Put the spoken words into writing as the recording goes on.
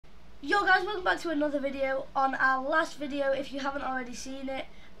Yo guys, welcome back to another video. On our last video, if you haven't already seen it,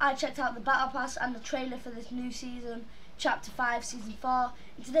 I checked out the Battle Pass and the trailer for this new season, Chapter 5, Season 4.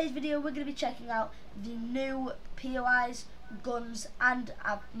 In today's video, we're going to be checking out the new POIs, guns, and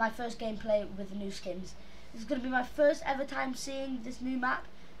my first gameplay with the new skins. This is going to be my first ever time seeing this new map,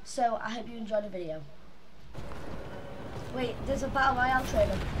 so I hope you enjoy the video. Wait, there's a Battle Royale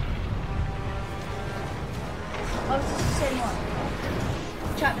trailer. Oh, is this the same one?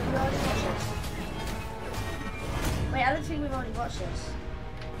 Chat, have we already watched this? Wait, I don't think we've already watched this.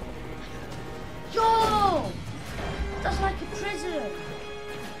 Yo! That's like a prison.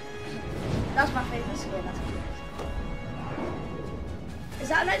 That's my favourite skin, that's cute. Is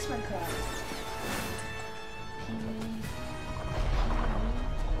that an X-Men card?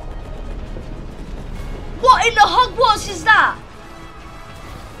 What in the Hogwarts is that?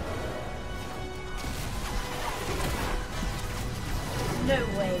 No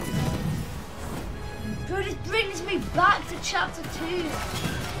way. Bro, this brings me back to Chapter 2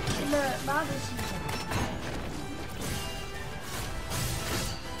 in the Marvel season.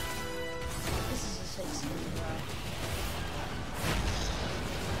 This is a 16, right?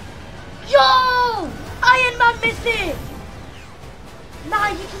 Yo! Iron Man Mythic! Nah,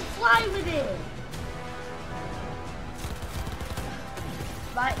 you can fly with it.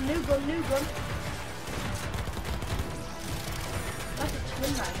 Right, new gun, new gun.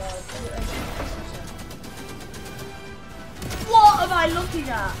 What am I looking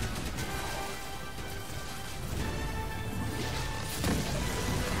at?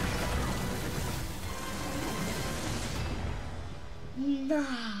 Nah.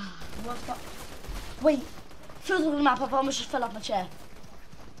 What's that? Wait. Filter the map. I almost just fell off my chair.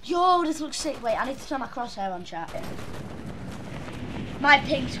 Yo, this looks sick. Wait, I need to turn my crosshair on, chat. My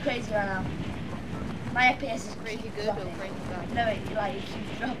ping's crazy right now. My FPS is crazy good or crazy bad? No, it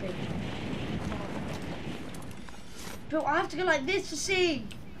keeps dropping. Bro, I have to go like this to see.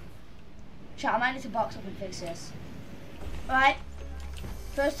 Chat, I might need to box up and fix this. Alright.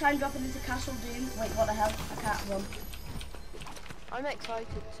 First time dropping into Castle Doom. Wait, what the hell? I can't run. I'm excited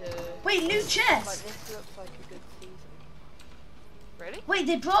to... Wait, new chest! Like, this looks like a good season. Really? Wait,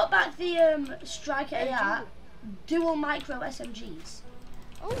 they brought back the Striker AR dual micro SMGs.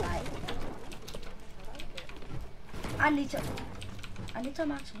 Oh, right. I need to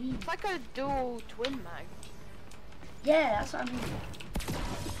max weed. It's like a dual twin mag. Yeah, that's what I mean.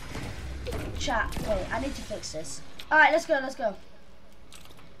 Chat, wait, I need to fix this. Alright, let's go, let's go.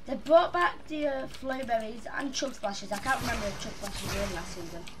 They brought back the flow berries and chug splashes. I can't remember if chug splashes were in last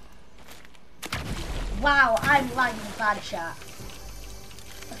season. Wow, I'm lagging bad, chat.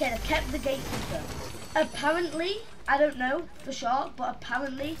 Okay, they've kept the gatekeeper. Apparently, I don't know for sure, but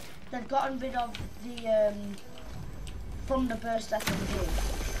apparently they've gotten rid of the Thunder Burst SMG,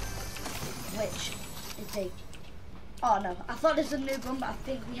 which is big. Oh no, I thought this was a new gun, but I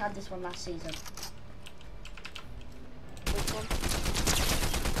think we had this one last season. Which one?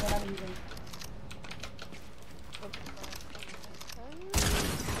 What I'm using.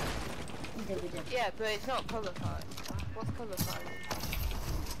 We did. Yeah, but it's not colour-coded. What's colour-coded?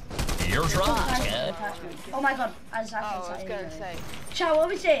 Yours right, Oh my god, I was going to say. Chow, what are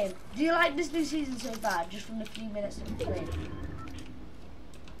we saying? Do you like this new season so far, just from the few minutes that we played?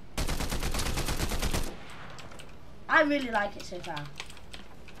 I really like it so far.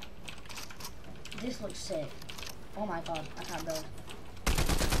 This looks sick. Oh my god, I can't build.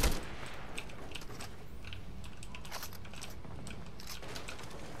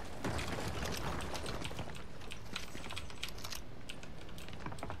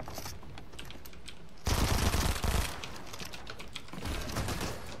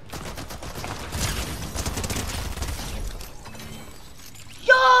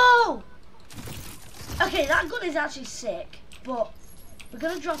 Okay, that gun is actually sick, but we're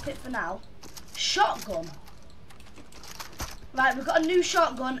going to drop it for now. Shotgun. Right, we've got a new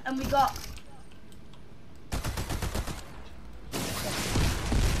shotgun and we got...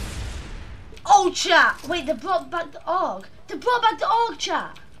 Oh, chat! Wait, they brought back the AUG. They brought back the AUG,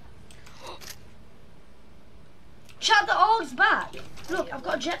 chat! Chat, the AUG's back. Look, I've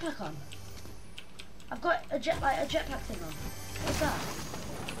got a jetpack on. I've got a jetpack thing on. What's that?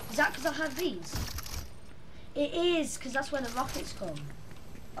 Is that because I had these? It is, because that's where the rockets come.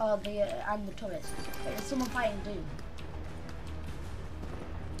 Oh, and the turrets. Wait, there's someone fighting Doom.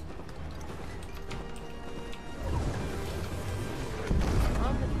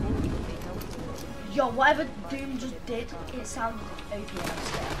 Yo, whatever Doom just did, it sounded OP. I'm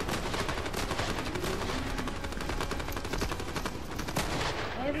scared.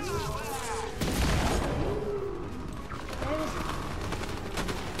 Where is he? Where is he?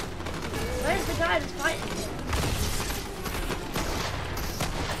 Where's the guy that's fighting me?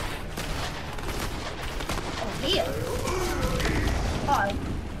 Oh, here. Oh.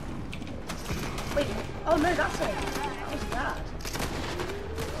 Wait. Oh no, that's it. That was bad.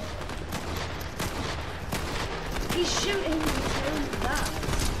 He's shooting his own guys.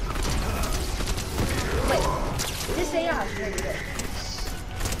 Wait. This AI is really good.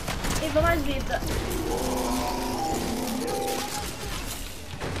 It reminds me of the...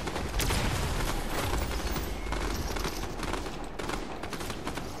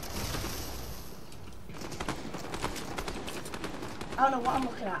 I don't know what I'm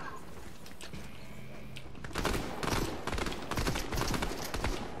looking at.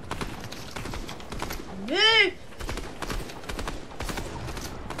 No!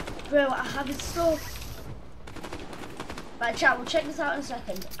 Bro, I have his stuff. Right, chat, we'll check this out in a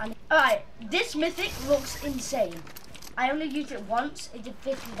second. Alright, this mythic looks insane. I only used it once, it did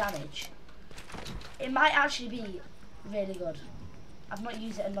 50 damage. It might actually be really good. I've not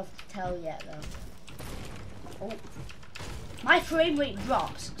used it enough to tell yet though. Oh. My frame rate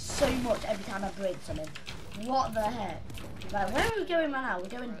drops so much every time I break something. What the heck? Right, where are we going right now? We're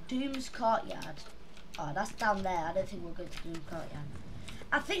going Doom's Courtyard. Oh, that's down there. I don't think we're going to Doom's Courtyard.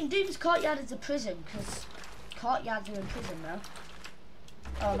 I think Doom's Courtyard is a prison, because courtyards are in prison now.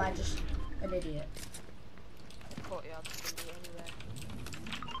 Oh, am I just an idiot? Courtyard can be anywhere.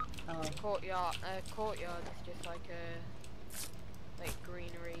 Oh. Courtyard is just like a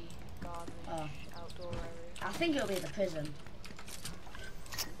greenery, garden, outdoor area. I think it'll be the prison.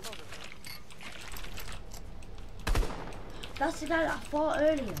 Probably. That's the guy that I fought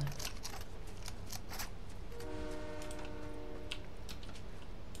earlier.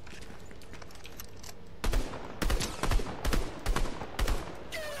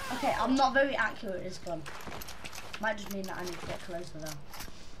 Okay, I'm not very accurate at this gun. Might just mean that I need to get closer though.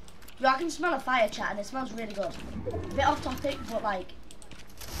 Yo, I can smell a fire, chat, and it smells really good. A bit off topic, but like...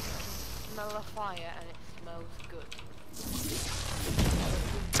 Smell a fire and it smells good.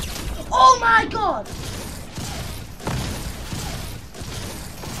 Oh my god!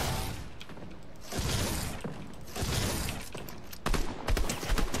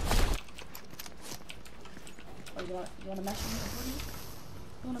 Oh, you wanna mess with me, buddy?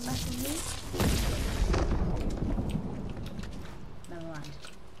 You wanna mess with me? Never mind.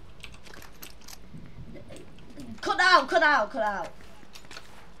 Cut out, cut out, cut out.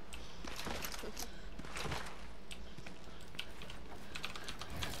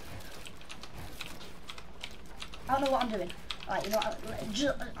 I don't know what I'm doing. Alright, you know what?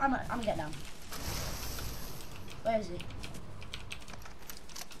 I'm gonna get down. Where is he?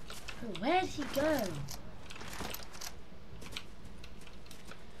 Where'd he go?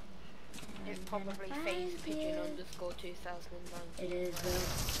 It's probably phase pigeon underscore 2009. It is though.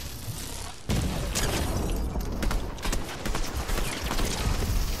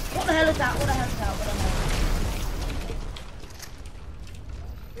 What the hell is that? What the hell is that? What the hell?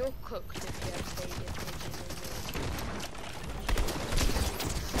 You're cooked if you have phase pigeon.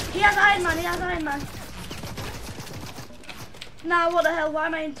 He has Iron Man, he has Iron Man. Nah, what the hell? Why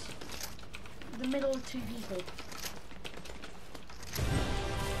am I in the middle of two people?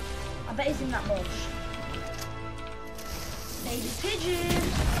 I bet he's in that bush. Baby pigeon.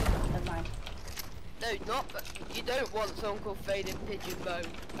 Never mind. No, not. You don't want someone called Faded Pigeon Bone.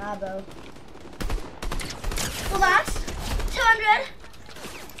 Nah, bro. Well, that's 200.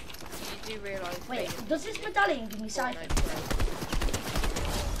 You do realise. Wait, does this medallion give me siphon? Fortnite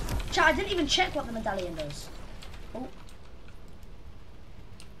Chat, I didn't even check what the medallion does. Oh.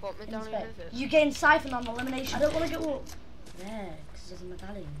 What medallion is it? You gain siphon on elimination. I don't want to go up there because there's a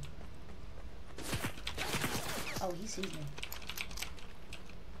medallion. Oh, he sees me.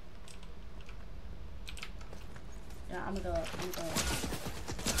 Yeah, I'm gonna go up. I'm gonna go up.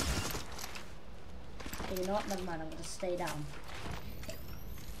 Okay, you know what? Never mind. I'm gonna stay down.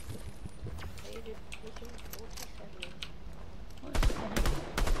 Faded Pigeon 47. What's going on?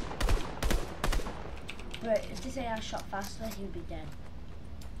 Bro, if this AI shot faster, he would be dead.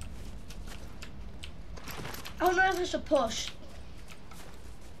 I don't know if I should push.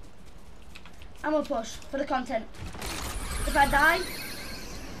 I'm gonna push for the content. If I die,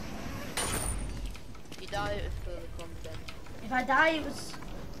 If you die, it's for the content. if I die, it was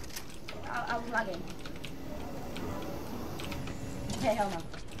I was lagging. Okay, hell no.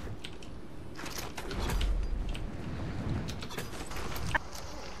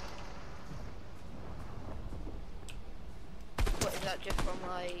 What is that just from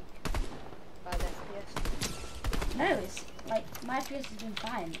like 5 FPS? No, it's like my FPS has been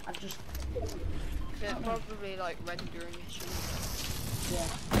fine. I've just So it's probably like rendering issues. yeah.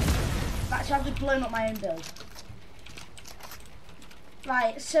 But So I've just blown up my own build.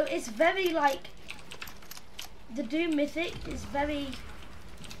 Right, so it's very like, the Doom Mythic is very,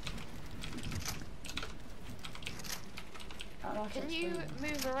 I don't know how to Can you explain it.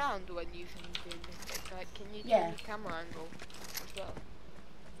 move around when using Doom Mythic? Like, can you Yeah. change the camera angle as well?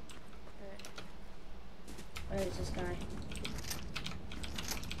 Right. Where is this guy?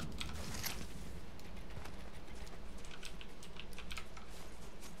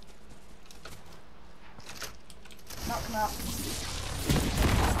 Knock him out.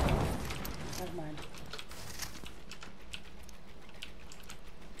 Never mind.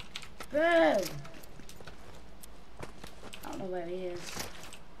 Bro! I don't know where he is.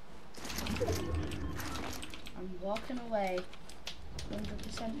 I'm walking away.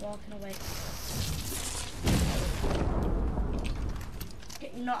 100% walking away.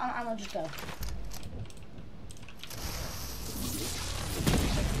 Okay, no, I'll just go.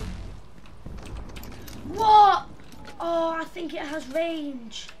 What? Oh, I think it has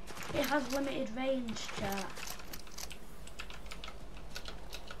range. It has limited range, chat.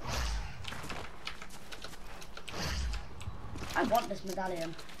 I want this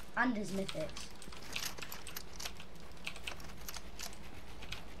medallion and his mythics.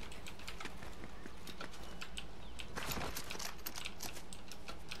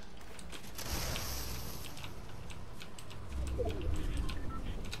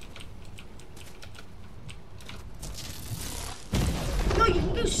 No, you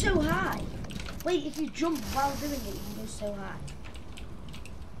can go so high. Wait, if you jump while doing it, you can go so high.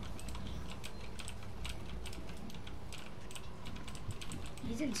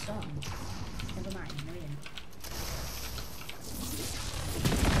 He's in storm. Never mind, no he ain't.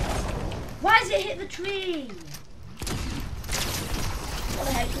 Why does it hit the tree? What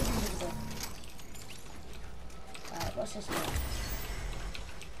the heck is invisible? Alright, what's this one?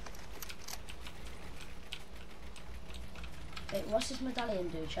 Wait, what's this medallion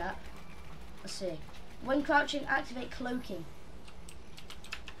do, chat? Let's see. When crouching, activate cloaking.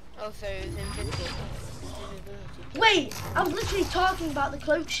 Oh, so it's invisible. Wait, I was literally talking about the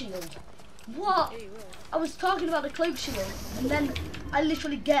cloak shield. What? Yeah, you were. I was talking about the cloak shield, and then I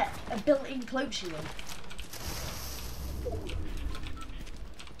literally get a built-in cloak shield.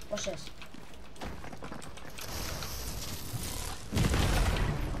 Watch this.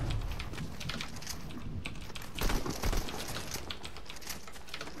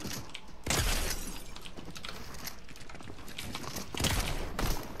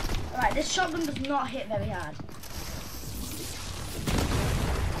 Alright, this shotgun does not hit very hard.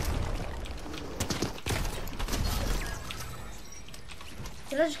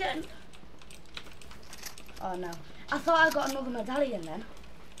 Did I just get an... Oh no. I thought I got another medallion then.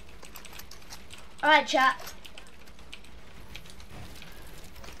 Alright, chat.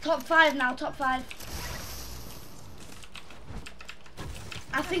 Top 5 now, top 5.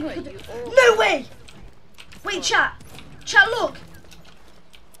 I think we could... No way! Wait, chat. Chat, look.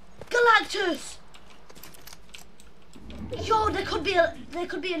 Galactus! Yo, there could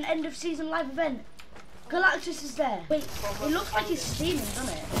be an end of season live event. Galactus is there. Wait, it looks like he's steaming, doesn't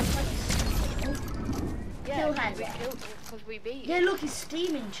it? It looks like he's steaming. Yeah, Kill hand. we killed him because we beat. Yeah, look, he's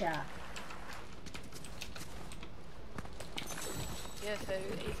steaming, chat. Yeah, so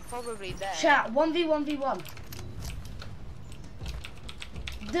he's probably there. Chat, 1v1v1.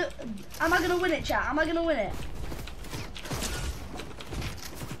 Am I gonna win it, chat? Am I gonna win it?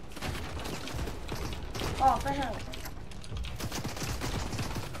 Oh, for hell.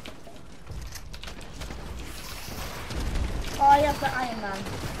 Oh, yeah, I've got Iron Man.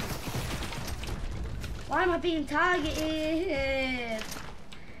 Why am I being targeted?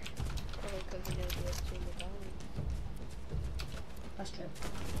 Probably because he knows what's in the down. That's true.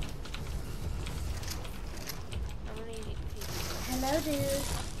 How many people? Hello, dude.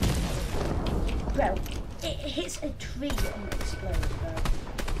 Bro, it hits a tree and it explodes, bro.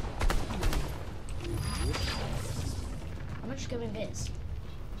 I'm just going this.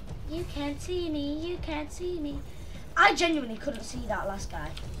 You can't see me, you can't see me. I genuinely couldn't see that last guy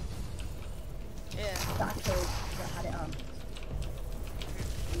Yeah. that I killed that had it on.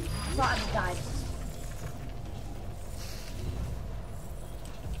 I thought I just died.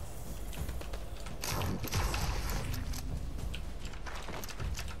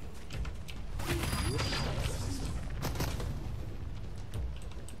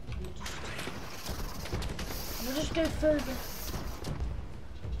 I'm gonna just go further.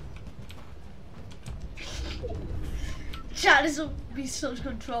 Chat, this will be such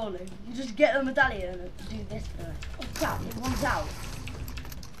controlling. You just get a medallion and do this for it. Oh crap, it runs out.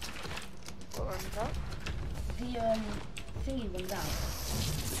 What runs up? The thingy runs out.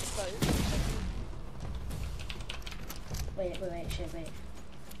 Close. Wait, shit, wait.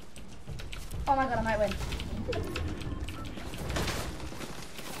 Oh my god, I might win.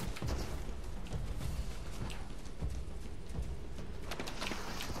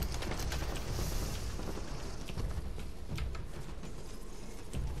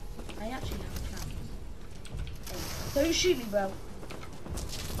 I actually have a chance. Hey, don't shoot me, bro.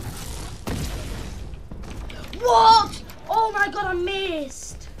 What? Oh my god, I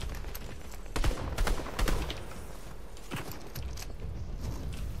missed.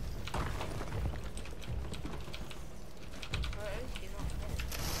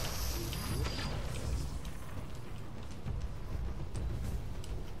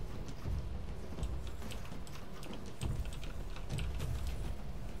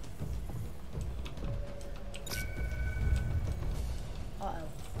 Uh-oh.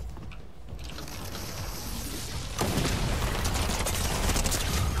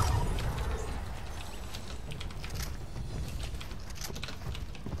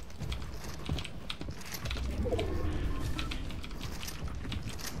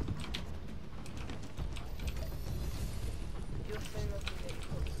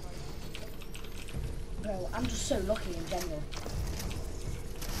 Bro, I'm just so lucky in general.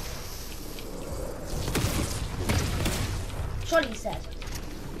 Surely he said.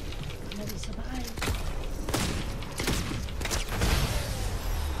 Maybe survived.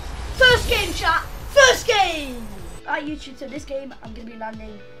 First game, chat! First game! Alright, YouTube, so this game I'm going to be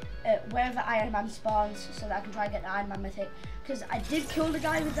landing wherever Iron Man spawns so that I can try and get the Iron Man mythic. Because I did kill the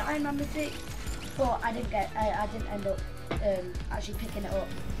guy with the Iron Man mythic, but I didn't end up actually picking it up.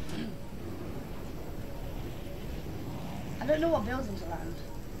 I don't know what building to land.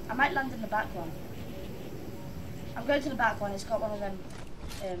 I might land in the back one. I'm going to the back one. It's got one of them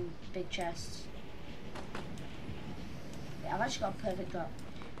big chests. Yeah, I've actually got a perfect drop.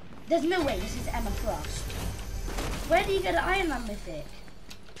 There's no way this is Emma Frost. Where do you get an Iron Man mythic?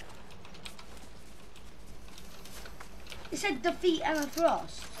 It said defeat Emma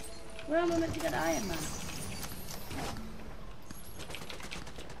Frost. Where am I meant to get an Iron Man?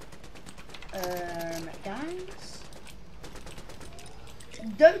 Guys?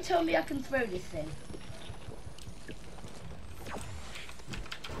 Don't tell me I can throw this thing.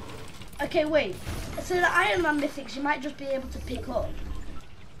 Okay, wait. So the Iron Man mythics you might just be able to pick up.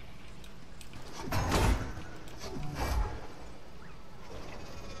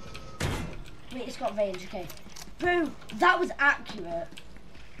 Wait, it's got range, okay. Bro, that was accurate.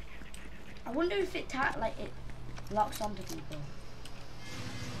 I wonder if it locks onto people.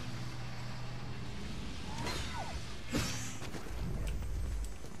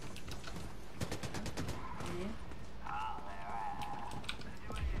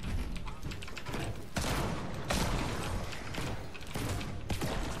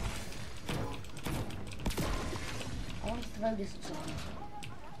 Throw this at someone.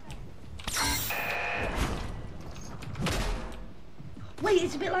 Wait,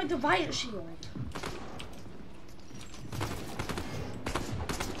 it's a bit like the riot shield.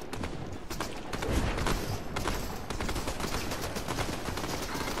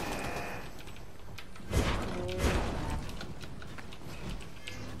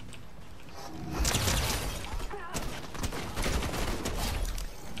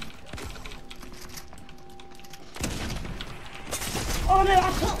 Oh no,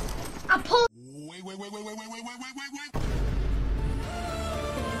 I pulled. Wait.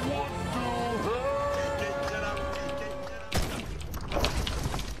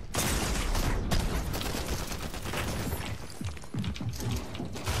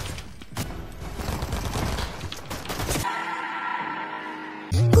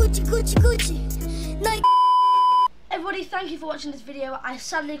 Gucci. Nike. Everybody, thank you for watching this video. I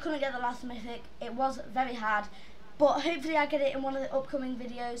sadly couldn't get the last mythic. It was very hard. But hopefully I get it in one of the upcoming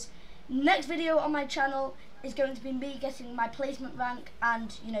videos. Next video on my channel is going to be me getting my placement rank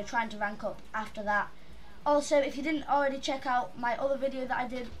and, you know, trying to rank up after that. Also, if you didn't already check out my other video that I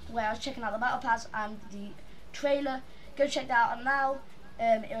did where I was checking out the battle pass and the trailer, go check that out now.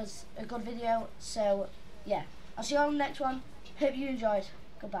 It was a good video. So, yeah. I'll see you on the next one. Hope you enjoyed.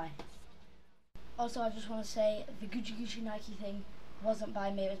 Goodbye. Also, I just want to say the Gucci Nike thing wasn't by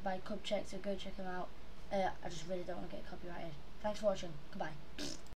me, it was by Cubcheck, so go check them out. I just really don't want to get copyrighted. Thanks for watching. Goodbye.